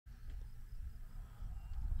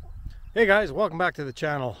Hey guys, welcome back to the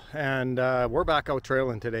channel, and we're back out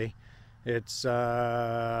trailing today. It's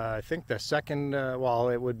I think the second, well,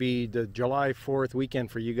 it would be the July 4th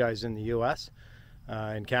weekend for you guys in the US.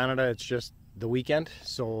 In Canada it's just the weekend,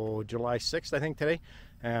 so July 6th I think today.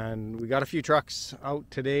 And we got a few trucks out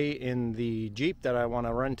today in the Jeep that I want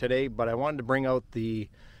to run today, but I wanted to bring out do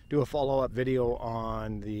a follow-up video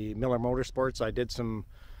on the Miller Motorsports. I did some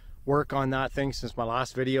work on that thing since my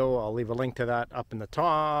last video. I'll leave a link to that up in the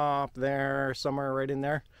top there, somewhere right in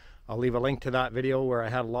there. I'll leave a link to that video where I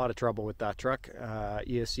had a lot of trouble with that truck,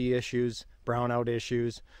 ESC issues, brownout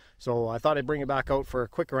issues. So I thought I'd bring it back out for a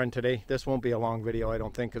quick run today. This won't be a long video, I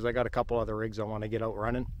don't think, because I got a couple other rigs I want to get out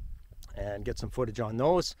running and get some footage on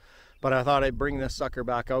those. But I thought I'd bring this sucker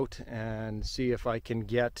back out and see if I can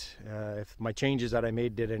get, if my changes that I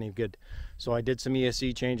made did any good. So I did some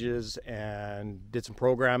ESC changes and did some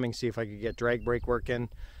programming, see if I could get drag brake working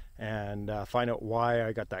and find out why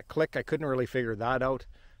I got that click. I couldn't really figure that out,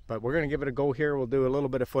 but we're going to give it a go here. We'll do a little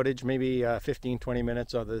bit of footage, maybe 15-20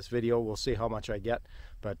 minutes of this video. We'll see how much I get,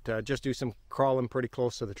 but just do some crawling pretty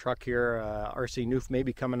close to the truck here. RC Noof may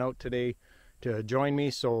be coming out today to join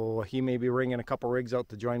me, so he may be ringing a couple rigs out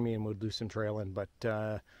to join me and we'll do some trailing.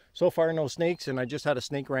 But so far no snakes, and I just had a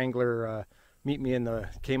snake wrangler meet me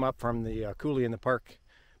came up from the coulee in the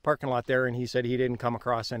parking lot there, and he said he didn't come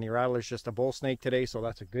across any rattlers, just a bull snake today, so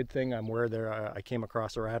that's a good thing. I'm aware there I came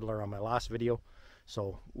across a rattler on my last video,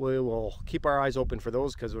 so we will keep our eyes open for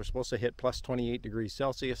those because we're supposed to hit plus 28 degrees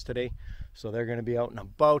Celsius today, so they're going to be out and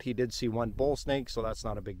about. He did see one bull snake, so that's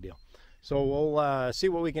not a big deal. So we'll see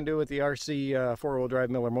what we can do with the RC four-wheel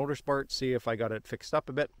drive Miller Motorsport, see if I got it fixed up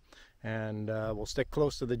a bit. And we'll stick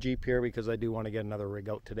close to the Jeep here because I do want to get another rig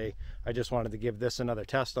out today. I just wanted to give this another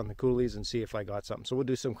test on the coulees and see if I got something. So we'll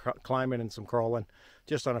do some climbing and some crawling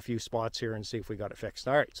just on a few spots here and see if we got it fixed.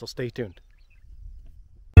 All right, so stay tuned.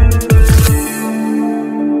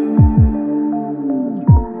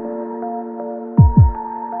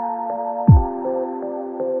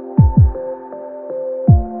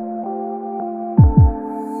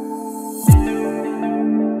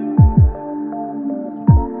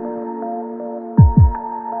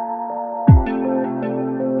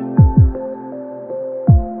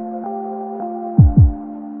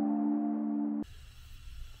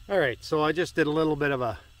 Alright, so I just did a little bit of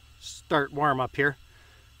a start warm up here,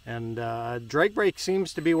 and drag brake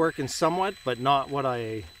seems to be working somewhat, but not what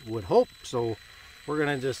I would hope. So we're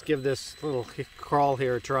going to just give this little crawl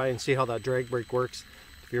here a try and see how that drag brake works.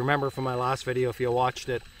 If you remember from my last video, if you watched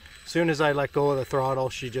it, as soon as I let go of the throttle,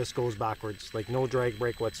 she just goes backwards, like no drag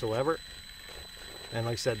brake whatsoever. And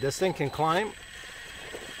like I said, this thing can climb.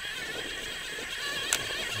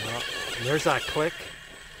 There's that click.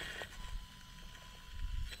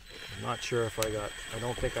 Not sure if I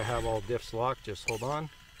don't think I have all diffs locked. Just hold on.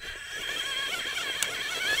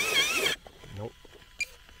 Nope.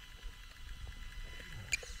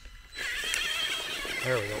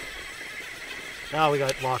 There we go. Now we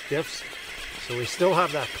got locked diffs. So we still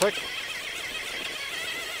have that click.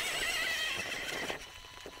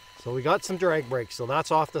 So we got some drag brakes. So that's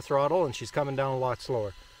off the throttle and she's coming down a lot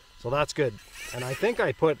slower. So that's good. And I think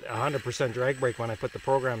I put 100% drag brake when I put the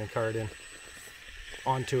programming card in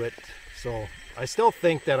onto it. So I still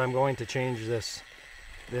think that I'm going to change this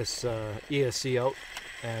ESC out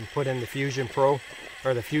and put in the Fusion Pro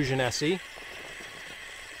or the Fusion SE,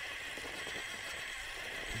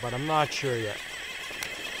 but I'm not sure yet.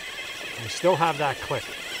 We still have that click,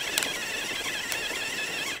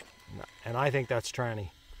 and I think that's tranny,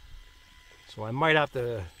 so I might have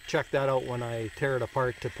to check that out when I tear it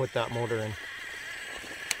apart to put that motor in.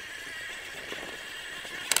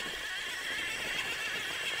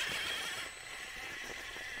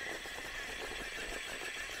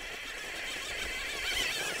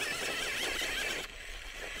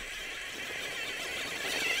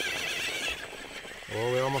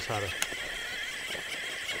 Oh, we almost had her.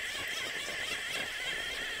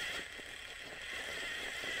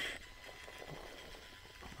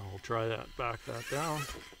 I'll try that, back that down.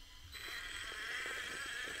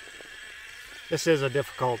 This is a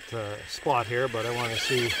difficult spot here, but I want to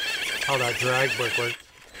see how that drag brake works.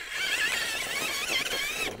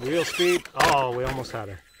 Wheel speed. Oh, we almost had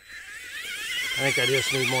her. I think I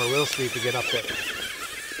just need more wheel speed to get up there.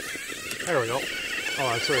 There we go. Oh,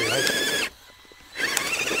 I'm sorry, guys.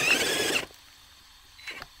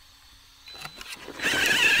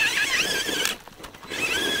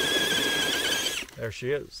 There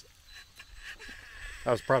she is.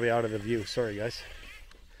 That was probably out of the view. Sorry, guys.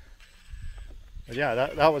 But yeah,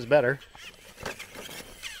 that was better.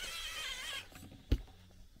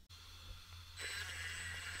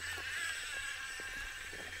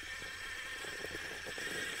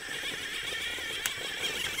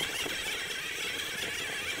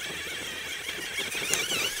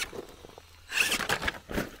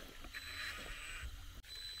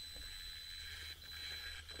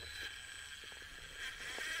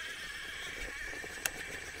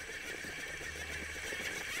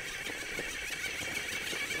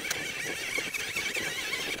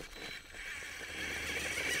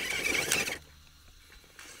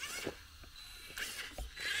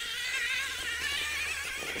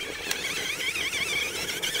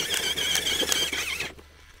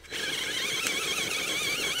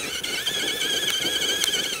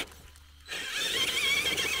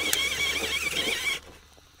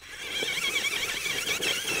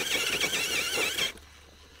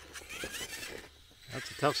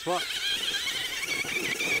 tough spot.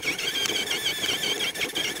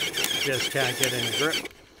 Just can't get any grip.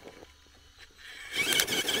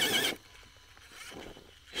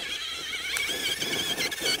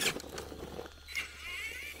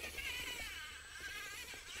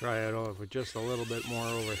 Try it over with just a little bit more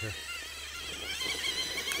over here.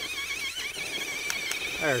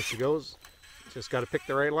 There she goes. Just got to pick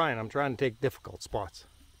the right line. I'm trying to take difficult spots.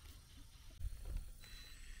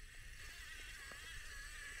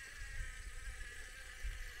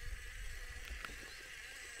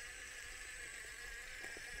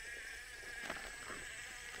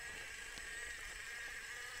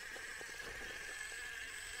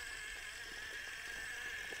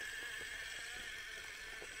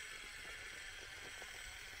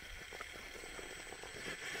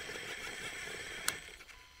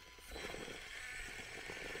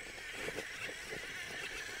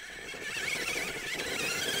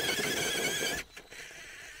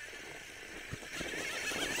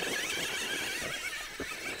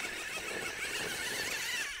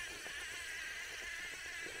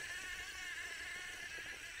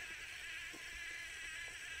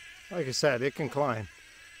 Like I said, it can climb.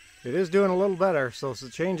 It is doing a little better, so the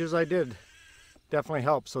changes I did definitely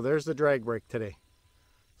helped. So there's the drag brake today.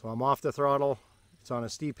 So I'm off the throttle. It's on a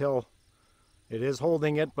steep hill. It is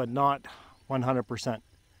holding it, but not 100%.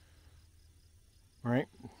 Right?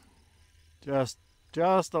 Just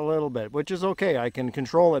a little bit, which is okay. I can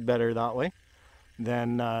control it better that way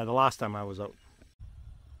than the last time I was out.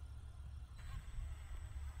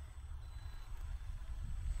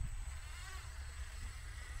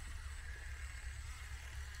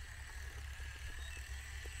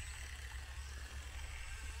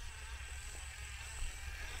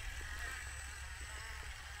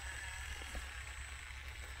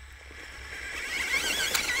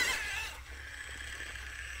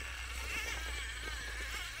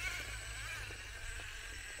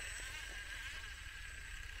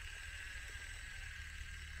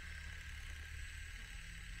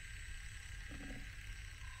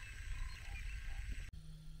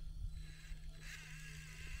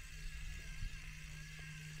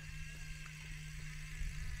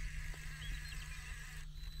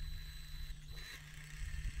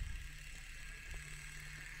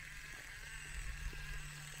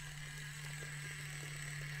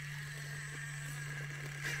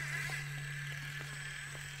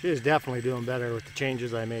 She is definitely doing better with the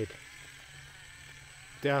changes I made.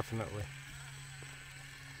 Definitely.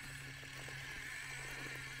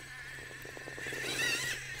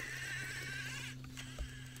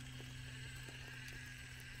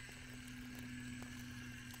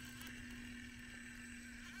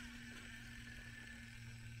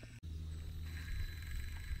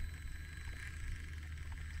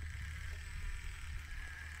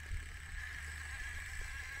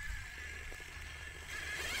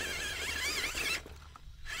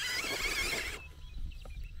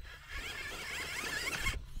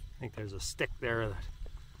 I think there's a stick there that's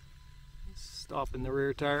stopping the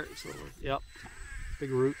rear tire. So, yep,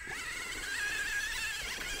 big root.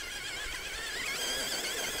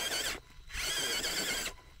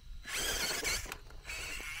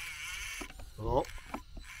 Oh,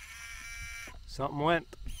 something went.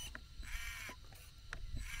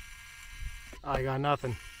 I got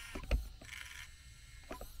nothing.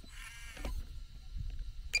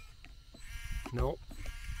 Nope.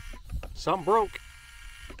 Something broke.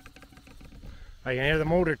 I can hear the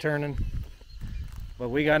motor turning, but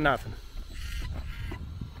we got nothing.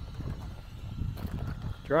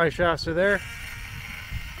 Dry shafts are there.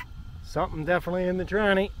 Something definitely in the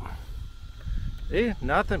tranny. See,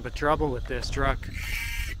 nothing but trouble with this truck.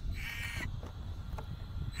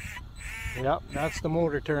 Yep, that's the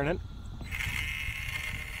motor turning.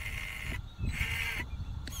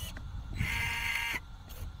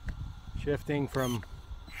 Shifting from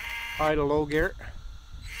high to low gear.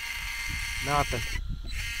 Nothing.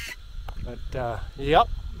 But yep,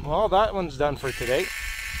 well, that one's done for today.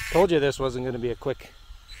 Told you this wasn't going to be a quick.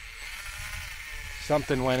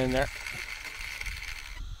 Something went in there.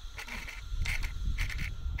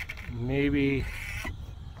 Maybe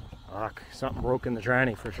something broke in the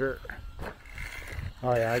tranny for sure.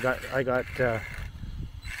 Oh yeah, I got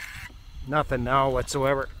nothing now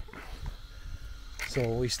whatsoever. So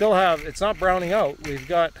we still have, it's not browning out, we've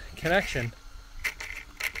got connection.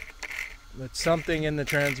 But something in the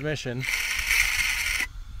transmission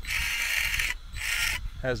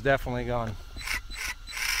has definitely gone.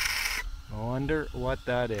 I wonder what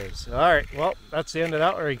that is. Alright, well, that's the end of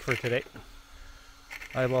that rig for today.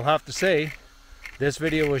 I will have to say, this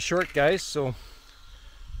video was short, guys, so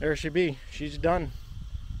there she be. She's done.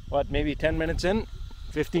 What, maybe 10 minutes in?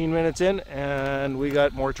 15 minutes in and we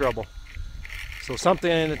got more trouble. So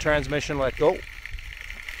something in the transmission let go.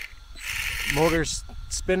 Motor's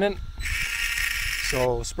spinning.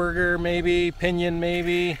 So spur gear maybe, pinion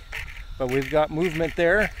maybe, but we've got movement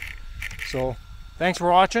there. So thanks for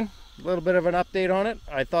watching. A little bit of an update on it.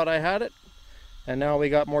 I thought I had it, and now we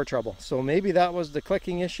got more trouble. So maybe that was the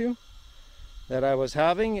clicking issue that I was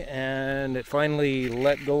having, and it finally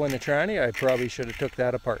let go in the tranny. I probably should have took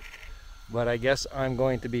that apart, but I guess I'm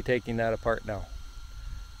going to be taking that apart now.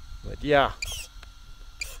 But yeah,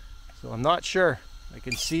 so I'm not sure. I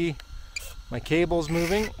can see my cables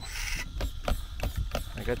moving.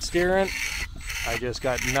 I got steering. I just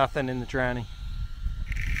got nothing in the tranny.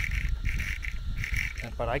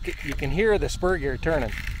 But you can hear the spur gear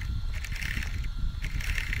turning.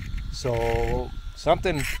 So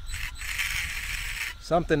something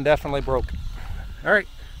definitely broke. All right,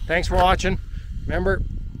 thanks for watching. Remember,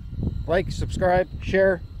 like, subscribe,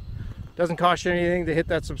 share. Doesn't cost you anything to hit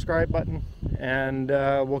that subscribe button, and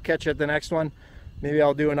we'll catch you at the next one. Maybe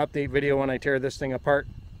I'll do an update video when I tear this thing apart,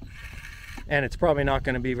 and it's probably not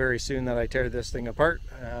going to be very soon that I tear this thing apart.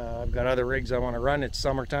 I've got other rigs I want to run. It's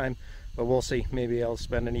summertime, but we'll see. Maybe I'll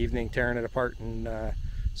spend an evening tearing it apart and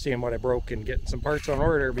seeing what I broke and getting some parts on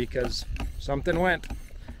order, because something went.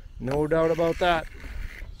 No doubt about that.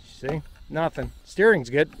 See, nothing.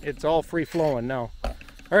 Steering's good. It's all free flowing now.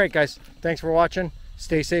 All right, guys, thanks for watching.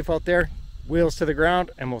 Stay safe out there. Wheels to the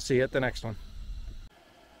ground, and we'll see you at the next one.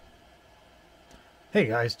 Hey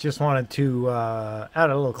guys, just wanted to add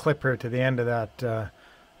a little clip here to the end of that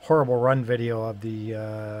horrible run video of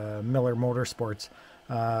the Miller Motorsports.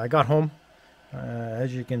 I got home.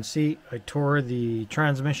 As you can see, I tore the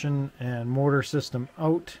transmission and motor system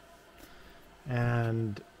out,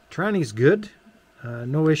 and tranny's good.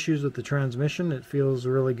 No issues with the transmission. It feels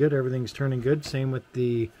really good. Everything's turning good. Same with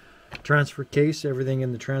the transfer case. Everything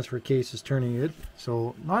in the transfer case is turning good.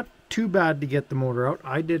 So not too bad to get the motor out.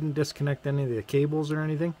 I didn't disconnect any of the cables or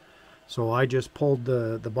anything. So I just pulled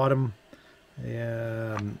the bottom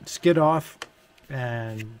skid off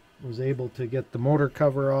and was able to get the motor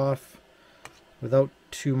cover off without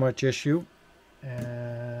too much issue.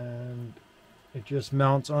 And it just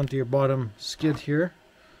mounts onto your bottom skid here.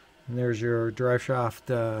 And there's your drive shaft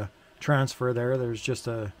transfer there. There's just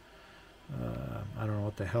a I don't know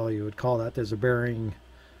what the hell you would call that. There's a bearing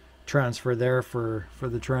transfer there for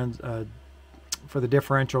the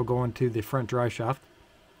differential going to the front drive shaft.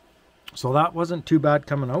 So that wasn't too bad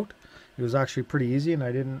coming out. It was actually pretty easy, and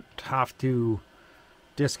I didn't have to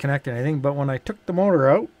disconnect anything. But when I took the motor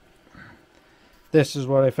out, this is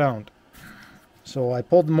what I found. So I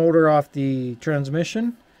pulled the motor off the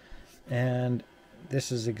transmission, and this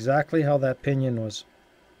is exactly how that pinion was.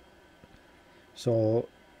 So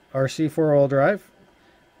RC4WD drive,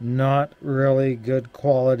 not really good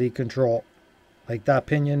quality control. Like, that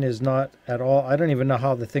pinion is not at all. I don't even know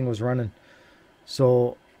how the thing was running.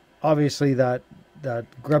 So obviously that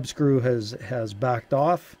grub screw has backed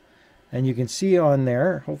off, and you can see on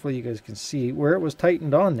there, hopefully you guys can see where it was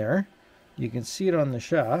tightened on there. You can see it on the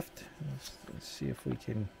shaft. Let's see if we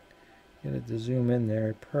can get it to zoom in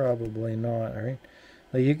there. Probably not. All right,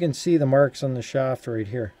 like, you can see the marks on the shaft right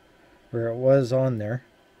here where it was on there.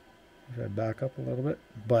 If I back up a little bit,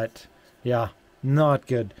 but yeah, not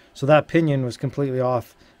good. So that pinion was completely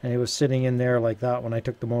off, and it was sitting in there like that when I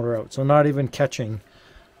took the motor out. So not even catching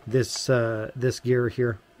this this gear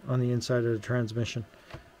here on the inside of the transmission,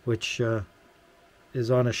 which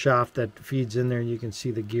is on a shaft that feeds in there. You can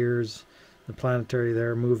see the gears, the planetary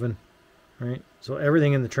there moving. Right, so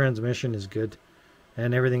everything in the transmission is good,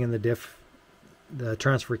 and everything in the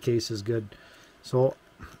transfer case is good. So,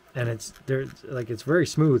 and it's very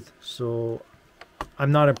smooth. So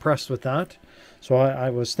I'm not impressed with that. So I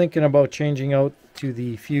was thinking about changing out to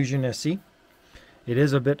the Fusion SE. It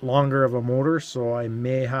is a bit longer of a motor, so I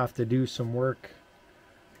may have to do some work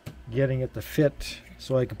getting it to fit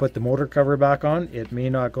so I can put the motor cover back on. It may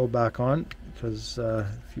not go back on, because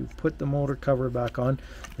if you put the motor cover back on,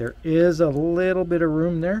 there is a little bit of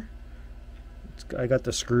room there. I got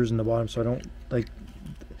the screws in the bottom, so I don't like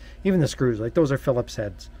even the screws. Like, those are Phillips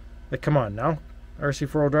heads. Like, come on now,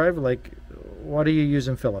 RC4WD drive. Like, what are you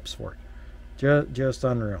using Phillips for? Just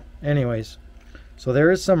unreal. Anyways, so there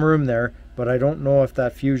is some room there, but I don't know if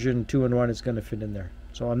that Fusion 2-in-1 is going to fit in there.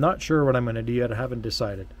 So I'm not sure what I'm going to do yet. I haven't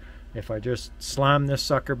decided if I just slam this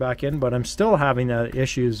sucker back in, but I'm still having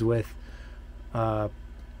issues with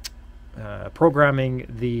programming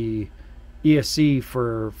the ESC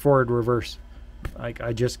for forward reverse.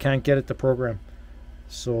 I just can't get it to program.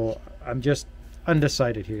 So I'm just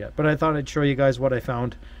undecided here yet. But I thought I'd show you guys what I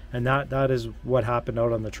found, and that is what happened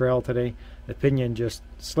out on the trail today. The pinion just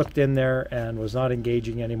slipped in there and was not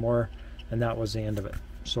engaging anymore, and that was the end of it.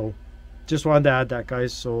 So just wanted to add that,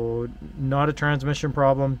 guys. So not a transmission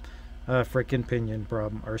problem, freaking pinion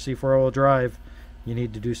problem. RC4WD drive, you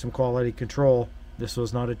need to do some quality control. This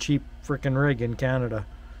was not a cheap freaking rig in Canada.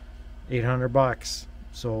 800 bucks.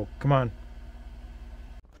 So come on.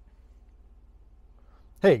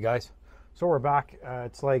 Hey guys, so we're back.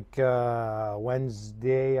 It's like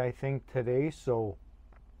Wednesday, I think, today. So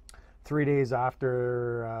 3 days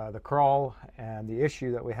after the crawl and the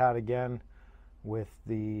issue that we had again with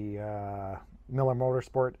the Miller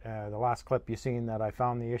Motorsport. The last clip you seen that I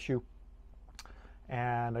found the issue,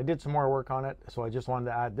 and I did some more work on it. So I just wanted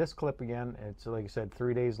to add this clip again. It's like I said,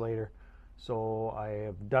 3 days later. So I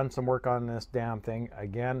have done some work on this damn thing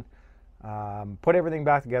again. Put everything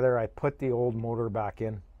back together. I put the old motor back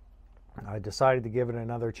in. I decided to give it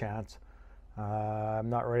another chance. I'm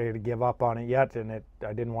not ready to give up on it yet, and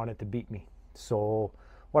I didn't want it to beat me. So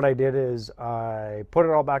what I did is I put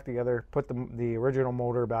it all back together, put the original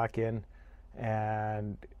motor back in,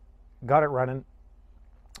 and got it running.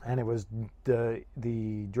 And it was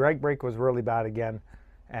the drag brake was really bad again,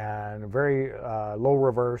 and very low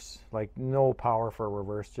reverse, like no power for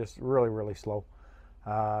reverse, just really slow.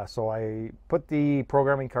 So I put the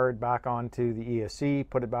programming card back onto the ESC,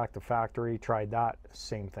 put it back to factory, tried that,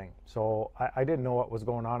 same thing. So I didn't know what was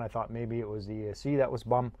going on. I thought maybe it was the ESC that was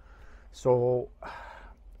bum. So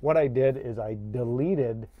what I did is I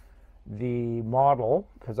deleted the model,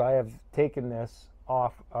 because I have taken this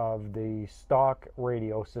off of the stock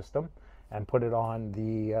radio system and put it on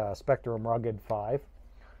the Spectrum Rugged 5.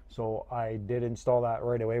 So I did install that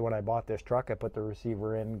right away when I bought this truck. I put the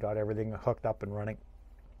receiver in, got everything hooked up and running.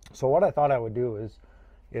 So what I thought I would do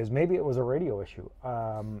is maybe it was a radio issue.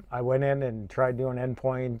 I went in and tried doing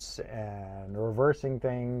endpoints and reversing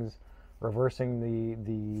things, reversing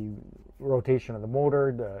the rotation of the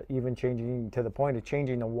motor, even changing to the point of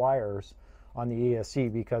changing the wires on the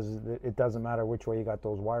ESC, because it doesn't matter which way you got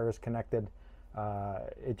those wires connected.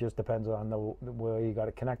 It just depends on the way you got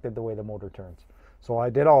it connected, the way the motor turns. So I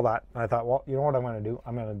did all that. I thought, well, you know what I'm going to do?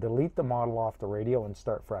 I'm going to delete the model off the radio and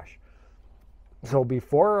start fresh. So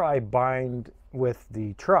before I bind with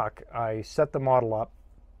the truck, I set the model up.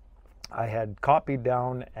 I had copied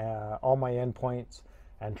down all my endpoints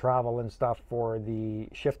and travel and stuff for the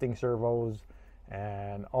shifting servos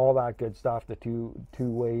and all that good stuff, the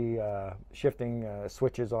two-way shifting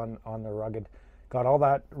switches on the Rugged. Got all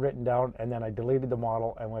that written down, and then I deleted the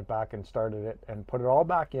model and went back and started it and put it all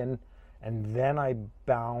back in, and then I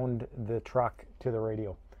bound the truck to the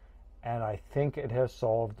radio. And I think it has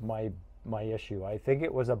solved my issue. I think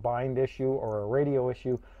it was a bind issue or a radio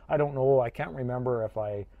issue. I don't know. I can't remember if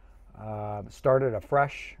I started a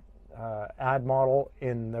fresh add model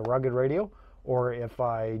in the Rugged radio, or if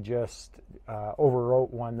I just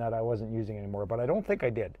overwrote one that I wasn't using anymore, but I don't think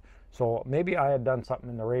I did. So maybe I had done something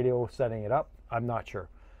in the radio setting it up. I'm not sure.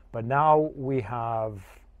 But now we have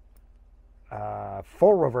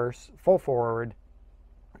full reverse, full forward,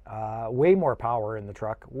 way more power in the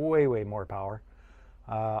truck, way more power.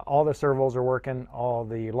 All the servos are working, all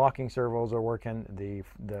the locking servos are working,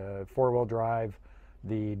 the four-wheel drive,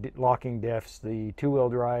 the locking diffs, the two-wheel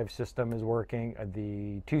drive system is working,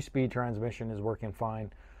 the two-speed transmission is working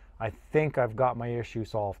fine. I think I've got my issue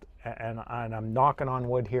solved, and I'm knocking on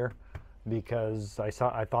wood here, because I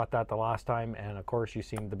thought that the last time, and of course you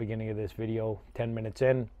seen at the beginning of this video, 10 minutes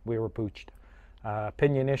in, we were pooched.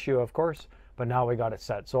 Pinion issue, of course, but now we got it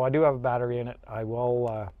set. So I do have a battery in it. I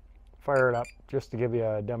will fire it up just to give you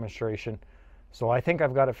a demonstration. So I think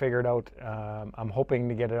I've got it figured out. I'm hoping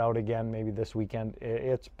to get it out again maybe this weekend.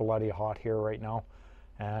 It's bloody hot here right now,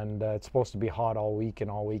 and it's supposed to be hot all week and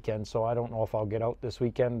all weekend, so I don't know if I'll get out this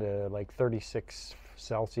weekend. Like 36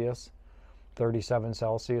 Celsius, 37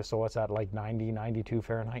 Celsius, so what's that, like 90, 92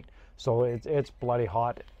 Fahrenheit? So it's bloody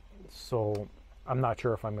hot, so I'm not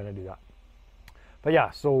sure if I'm going to do that. But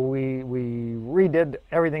yeah, so we redid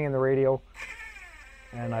everything in the radio,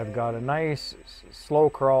 and I've got a nice slow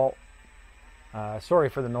crawl. Sorry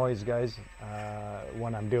for the noise, guys,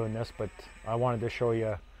 when I'm doing this, but I wanted to show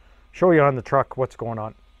you on the truck what's going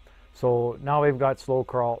on. So now we've got slow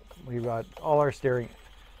crawl, we've got all our steering,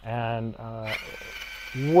 and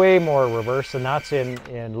way more reverse, and that's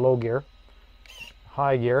in low gear,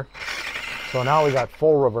 high gear. So now we got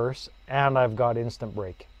full reverse, and I've got instant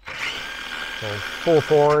brake. So full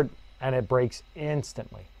forward, and it brakes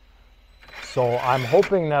instantly. So I'm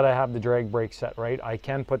hoping that I have the drag brake set right. I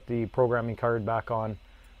can put the programming card back on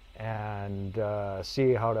and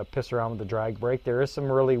see how to piss around with the drag brake. There is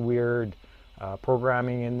some really weird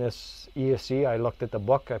programming in this ESC. I looked at the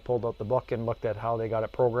book, I pulled out the book and looked at how they got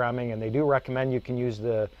it programming, and they do recommend you can use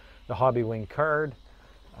the Hobbywing card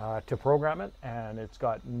to program it, and it's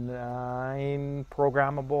got 9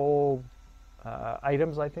 programmable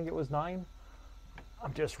items. I think it was 9.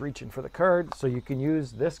 I'm just reaching for the card. So you can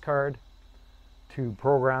use this card to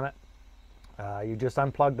program it. You just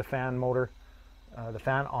unplug the fan motor, the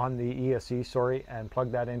fan on the ESC, sorry, and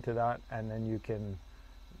plug that into that, and then you can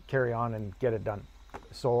carry on and get it done.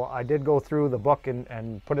 So I did go through the book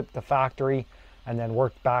and put it to factory, and then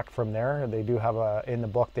worked back from there. They do have in the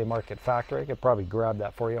book, they mark it factory. I could probably grab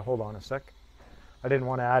that for you. Hold on a sec. I didn't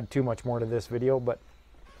want to add too much more to this video, but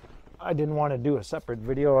I didn't want to do a separate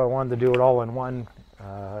video. I wanted to do it all in one,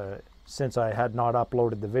 since I had not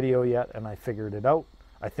uploaded the video yet, and I figured it out.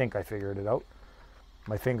 I think I figured it out.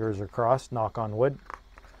 My fingers are crossed, knock on wood.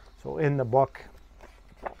 So in the book,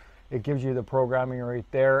 it gives you the programming right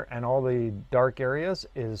there, and all the dark areas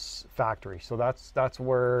is factory. So that's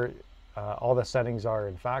where all the settings are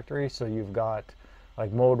in factory. So you've got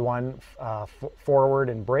like mode 1, forward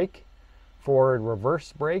and brake, forward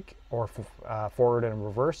reverse brake, or forward and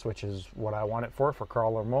reverse, which is what I want it for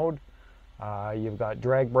crawler mode. You've got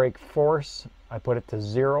drag brake force. I put it to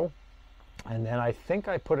 0, and then I think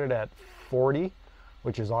I put it at 40,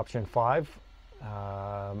 which is option 5.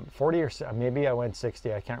 40, or maybe I went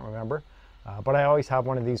 60, I can't remember. But I always have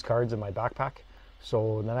one of these cards in my backpack.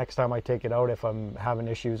 So the next time I take it out, if I'm having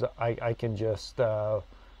issues, I can just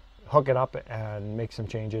hook it up and make some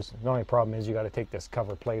changes. The only problem is you got to take this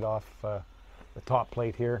cover plate off, the top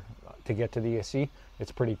plate here, to get to the ESC.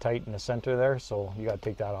 It's pretty tight in the center there, so you got to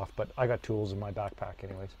take that off. But I got tools in my backpack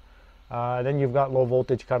anyways. Then you've got low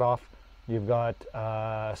voltage cutoff. You've got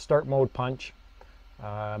start mode punch,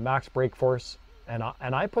 max brake force. And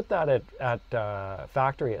I put that at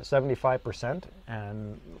factory at 75%,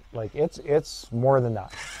 and like it's more than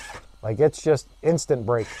that. Like it's just instant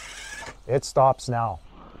brake. It stops now.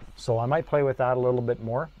 So I might play with that a little bit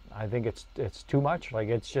more. I think it's too much. Like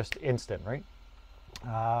it's just instant, right?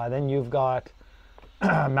 Then you've got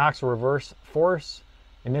max reverse force,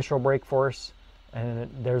 initial brake force, and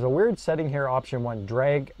there's a weird setting here, option 1,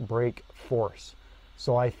 drag brake force.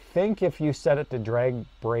 So I think if you set it to drag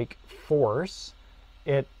brake force,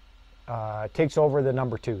 it takes over the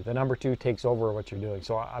number 2. The number 2 takes over what you're doing.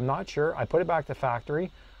 So I'm not sure. I put it back to factory,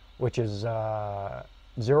 which is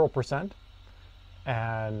 0%,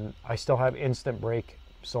 and I still have instant brake.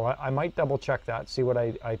 So I might double check that, see what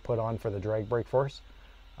I put on for the drag brake force.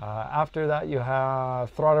 After that, you have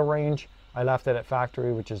throttle range. I left it at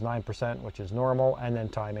factory, which is 9%, which is normal. And then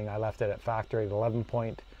timing, I left it at factory at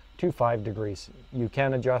 11.25 degrees. You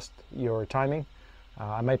can adjust your timing.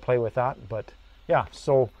 I might play with that, but yeah,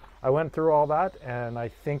 so I went through all that, and I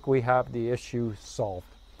think we have the issue solved.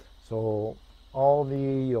 So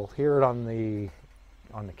you'll hear it on the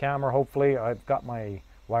camera, hopefully. I've got my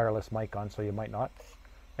wireless mic on, so you might not.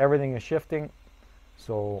 Everything is shifting.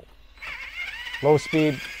 So low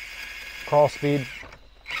speed, crawl speed,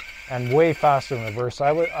 and way faster in reverse.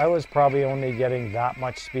 I was probably only getting that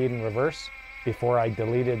much speed in reverse before I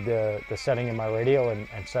deleted the setting in my radio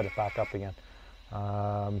and set it back up again.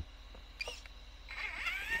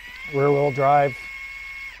 Rear wheel drive,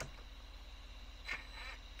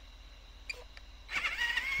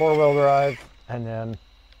 4-wheel drive, and then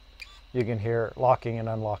you can hear locking and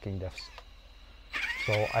unlocking diffs.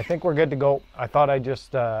 So I think we're good to go. I thought I'd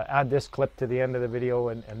just add this clip to the end of the video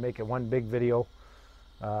and make it one big video.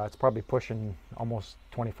 It's probably pushing almost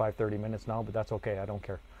 25-30 minutes now, but that's okay, I don't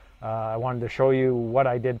care. I wanted to show you what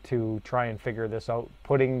I did to try and figure this out,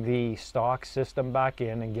 putting the stock system back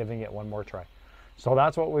in and giving it one more try. So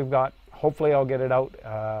that's what we've got. Hopefully I'll get it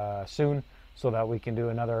out soon so that we can do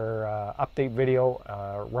another update video,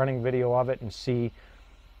 running video of it, and see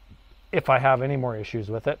if I have any more issues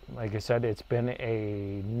with it. Like I said, it's been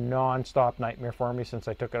a non-stop nightmare for me since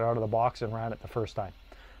I took it out of the box and ran it the first time.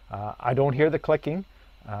 I don't hear the clicking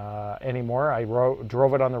anymore. I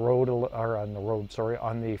drove it on the road,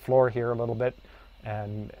 on the floor here a little bit,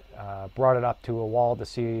 and brought it up to a wall to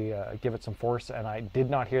see, give it some force, and I did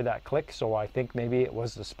not hear that click. So I think maybe it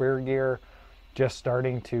was the spare gear just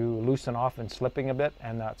starting to loosen off and slipping a bit,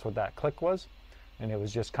 and that's what that click was. And it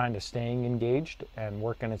was just kind of staying engaged and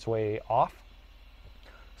working its way off.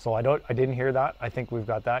 So I didn't hear that. I think we've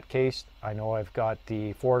got that cased. I know I've got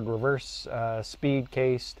the forward reverse speed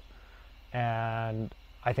cased, and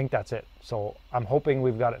I think that's it. So I'm hoping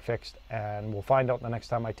we've got it fixed, and we'll find out the next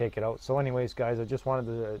time I take it out. So anyways, guys, I just wanted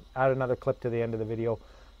to add another clip to the end of the video.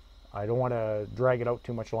 I don't want to drag it out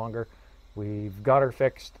too much longer. We've got her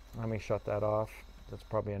fixed. Let me shut that off. That's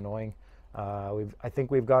probably annoying. I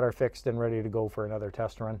think we've got her fixed and ready to go for another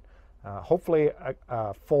test run. Hopefully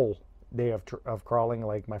a full day of crawling,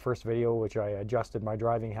 like my first video, which I adjusted my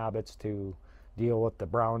driving habits to deal with the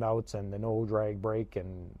brownouts and the no drag brake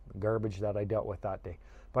and garbage that I dealt with that day.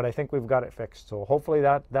 But I think we've got it fixed, so hopefully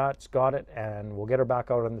that's got it, and we'll get her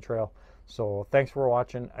back out on the trail. So thanks for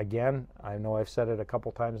watching again. I know I've said it a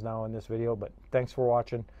couple times now in this video, but thanks for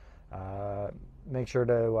watching. Make sure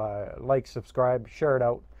to like, subscribe, share it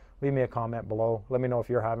out. Leave me a comment below. Let me know if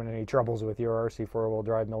you're having any troubles with your RC four-wheel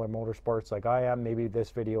drive Miller Motorsports like I am. Maybe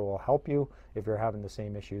this video will help you if you're having the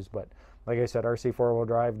same issues. But like I said, RC four-wheel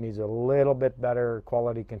drive needs a little bit better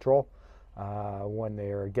quality control when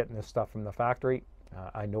they're getting this stuff from the factory.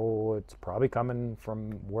 I know it's probably coming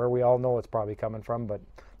from where we all know it's probably coming from, but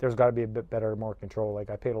there's got to be a bit better, more control. Like,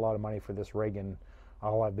 I paid a lot of money for this rig, and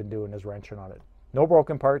all I've been doing is wrenching on it. No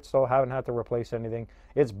broken parts, though. Haven't had to replace anything.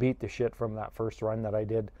 It's beat the shit from that first run that I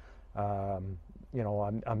did. You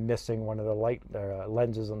know, I'm missing one of the light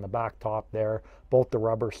lenses on the back top there. Both the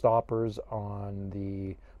rubber stoppers on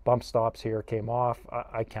the bump stops here came off.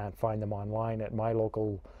 I can't find them online at my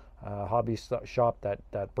local hobby shop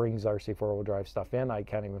that brings RC four-wheel drive stuff in. I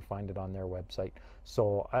can't even find it on their website.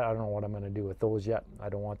 So I don't know what I'm going to do with those yet. I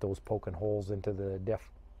don't want those poking holes into the diff.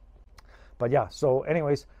 But yeah, so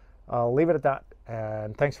anyways, I'll leave it at that.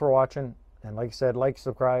 And thanks for watching. And like I said, like,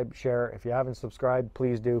 subscribe, share. If you haven't subscribed,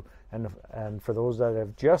 please do. And for those that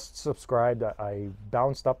have just subscribed, I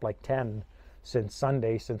bounced up like 10 since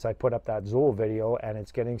Sunday, since I put up that Zool video, and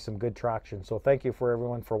it's getting some good traction. So thank you for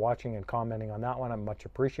everyone for watching and commenting on that one. I'm much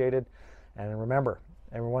appreciated. And remember,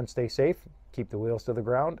 everyone stay safe, keep the wheels to the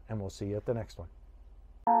ground, and we'll see you at the next one.